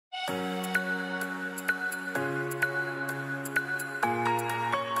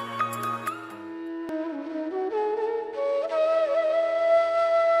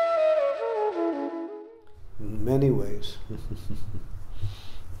many ways.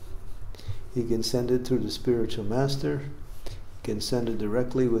 He can send it through the spiritual master. He can send it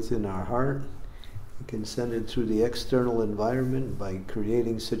directly within our heart. He can send it through the external environment by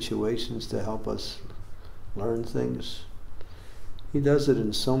creating situations to help us learn things. He does it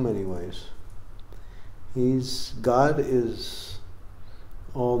in so many ways. God is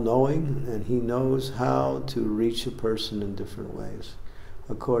all-knowing, and He knows how to reach a person in different ways,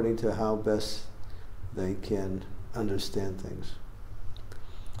 according to how best they can understand things.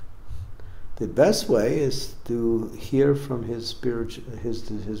 The best way is to hear from his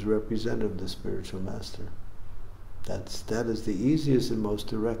representative, the spiritual master. That is the easiest and most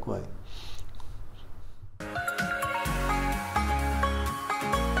direct way.